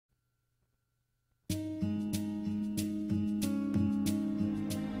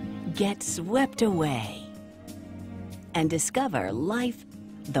Get swept away and discover life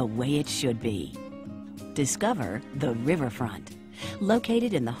the way it should be. Discover the Riverfront,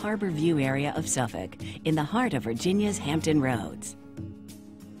 located in the Harbour View area of Suffolk, in the heart of Virginia's Hampton Roads.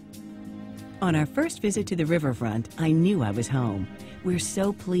 On our first visit to the Riverfront, I knew I was home. We're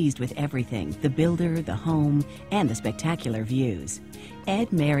so pleased with everything: the builder, the home, and the spectacular views.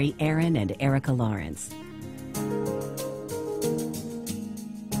 Ed, Mary, Aaron, and Erica Lawrence.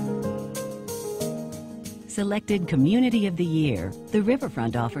 Selected Community of the Year, the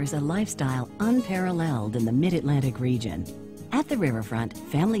Riverfront offers a lifestyle unparalleled in the Mid-Atlantic region. At the Riverfront,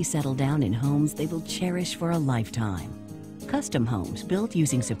 families settle down in homes they will cherish for a lifetime. Custom homes built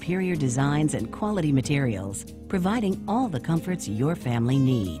using superior designs and quality materials, providing all the comforts your family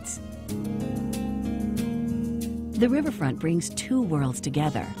needs. The Riverfront brings two worlds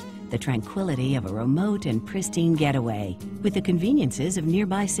together: the tranquility of a remote and pristine getaway with the conveniences of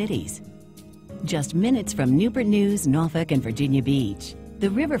nearby cities. Just minutes from Newport News, Norfolk, and Virginia Beach,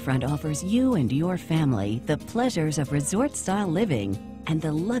 the Riverfront offers you and your family the pleasures of resort-style living and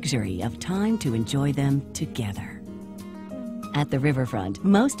the luxury of time to enjoy them together. At the Riverfront,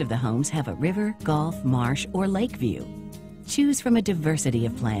 most of the homes have a river, golf, marsh, or lake view. Choose from a diversity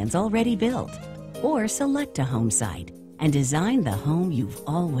of plans already built, or select a home site and design the home you've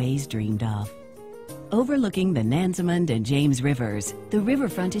always dreamed of. Overlooking the Nansemond and James Rivers, the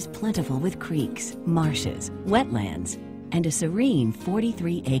Riverfront is plentiful with creeks, marshes, wetlands, and a serene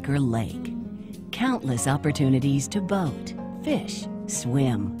 43-acre lake. Countless opportunities to boat, fish,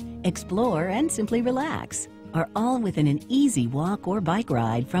 swim, explore, and simply relax are all within an easy walk or bike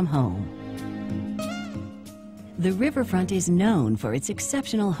ride from home. The Riverfront is known for its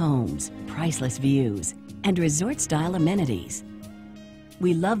exceptional homes, priceless views, and resort-style amenities.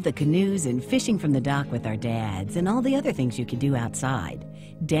 We love the canoes and fishing from the dock with our dads and all the other things you can do outside.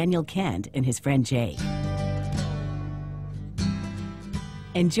 Daniel Kent and his friend Jake.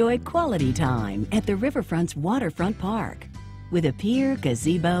 Enjoy quality time at the Riverfront's Waterfront Park. With a pier,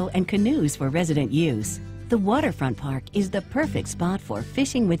 gazebo, and canoes for resident use, the Waterfront Park is the perfect spot for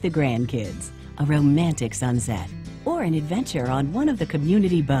fishing with the grandkids, a romantic sunset, or an adventure on one of the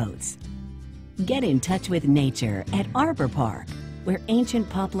community boats. Get in touch with nature at Harbour Park, where ancient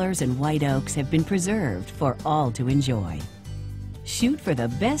poplars and white oaks have been preserved for all to enjoy. Shoot for the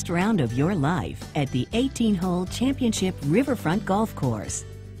best round of your life at the 18-hole Championship Riverfront Golf Course.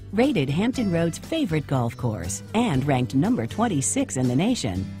 Rated Hampton Roads' favorite golf course and ranked number 26 in the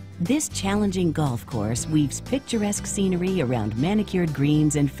nation, this challenging golf course weaves picturesque scenery around manicured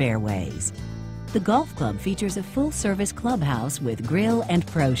greens and fairways. The golf club features a full-service clubhouse with grill and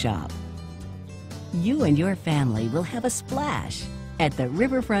pro shop. You and your family will have a splash at the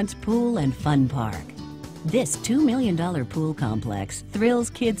Riverfront's Pool and Fun Park. This $2 million pool complex thrills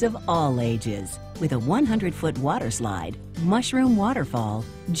kids of all ages with a 100-foot water slide, mushroom waterfall,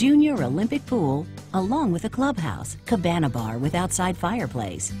 junior Olympic pool, along with a clubhouse, cabana bar with outside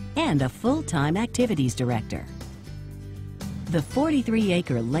fireplace, and a full-time activities director. The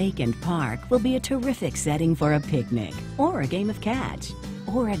 43-acre lake and park will be a terrific setting for a picnic, or a game of catch,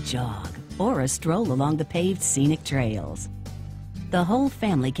 or a jog, or a stroll along the paved scenic trails. The whole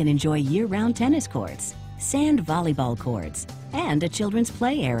family can enjoy year-round tennis courts, sand volleyball courts, and a children's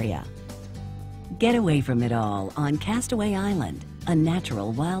play area. Get away from it all on Castaway Island, a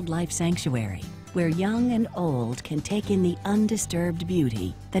natural wildlife sanctuary where young and old can take in the undisturbed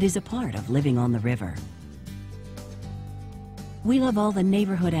beauty that is a part of living on the river. We love all the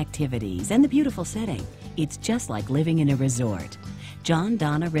neighborhood activities and the beautiful setting. It's just like living in a resort. John,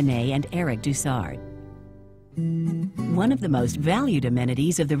 Donna, Renee, and Eric Dussard. One of the most valued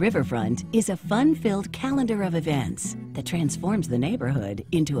amenities of the Riverfront is a fun-filled calendar of events that transforms the neighborhood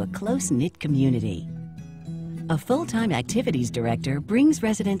into a close-knit community. A full-time activities director brings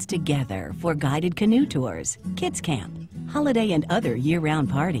residents together for guided canoe tours, kids camp, holiday and other year-round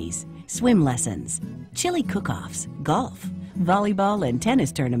parties, swim lessons, chili cook-offs, golf, volleyball and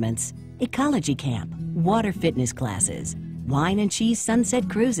tennis tournaments, ecology camp, water fitness classes, wine and cheese sunset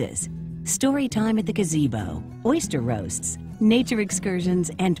cruises, story time at the gazebo, oyster roasts, nature excursions,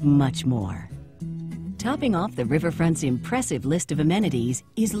 and much more. Topping off the Riverfront's impressive list of amenities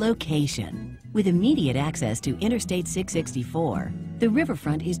is location. With immediate access to Interstate 664, the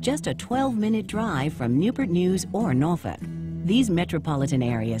Riverfront is just a 12-minute drive from Newport News or Norfolk. These metropolitan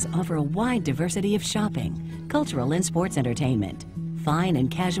areas offer a wide diversity of shopping, cultural and sports entertainment, fine and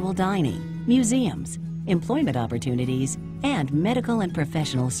casual dining, museums, employment opportunities, and medical and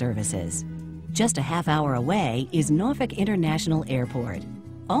professional services. Just a half-hour away is Norfolk International Airport.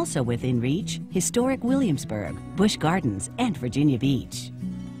 Also within reach, historic Williamsburg, Busch Gardens, and Virginia Beach.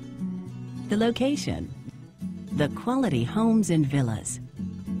 The location, the quality homes and villas,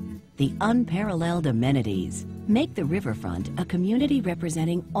 the unparalleled amenities make the Riverfront a community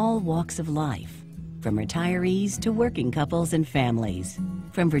representing all walks of life, from retirees to working couples and families,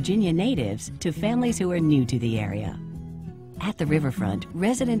 from Virginia natives to families who are new to the area. At the Riverfront,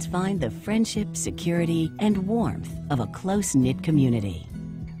 residents find the friendship, security, and warmth of a close-knit community.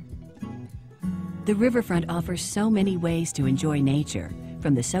 The Riverfront offers so many ways to enjoy nature,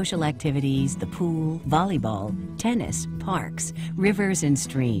 from the social activities, the pool, volleyball, tennis, parks, rivers, and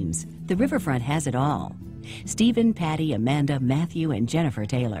streams. The Riverfront has it all. Stephen, Patty, Amanda, Matthew, and Jennifer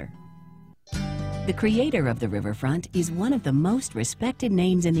Taylor. The creator of the Riverfront is one of the most respected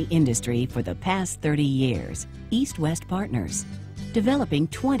names in the industry for the past 30 years, East West Partners. Developing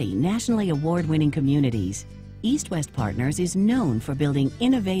 20 nationally award-winning communities, East West Partners is known for building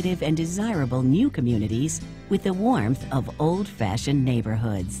innovative and desirable new communities with the warmth of old-fashioned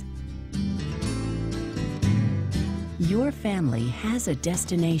neighborhoods. Your family has a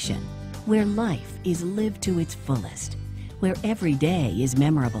destination where life is lived to its fullest, where every day is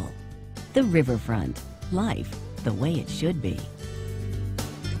memorable. The Riverfront, life the way it should be.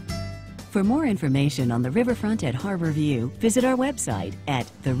 For more information on the Riverfront at Harbor View, visit our website at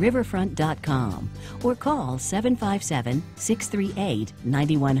theriverfront.com or call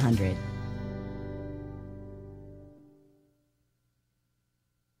 757-638-9100.